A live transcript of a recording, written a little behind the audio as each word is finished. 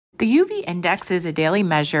The UV index is a daily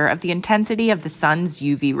measure of the intensity of the sun's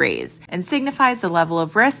UV rays and signifies the level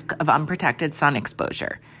of risk of unprotected sun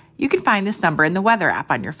exposure. You can find this number in the weather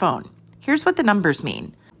app on your phone. Here's what the numbers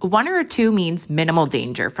mean. A 1 or a 2 means minimal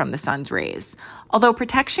danger from the sun's rays. Although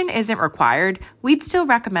protection isn't required, we'd still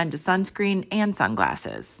recommend a sunscreen and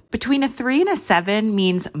sunglasses. Between a 3 and a 7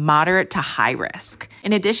 means moderate to high risk.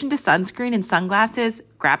 In addition to sunscreen and sunglasses,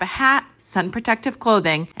 grab a hat, sun protective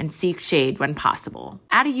clothing, and seek shade when possible.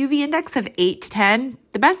 At a UV index of 8 to 10,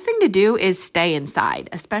 the best thing to do is stay inside,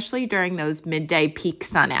 especially during those midday peak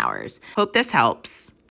sun hours. Hope this helps.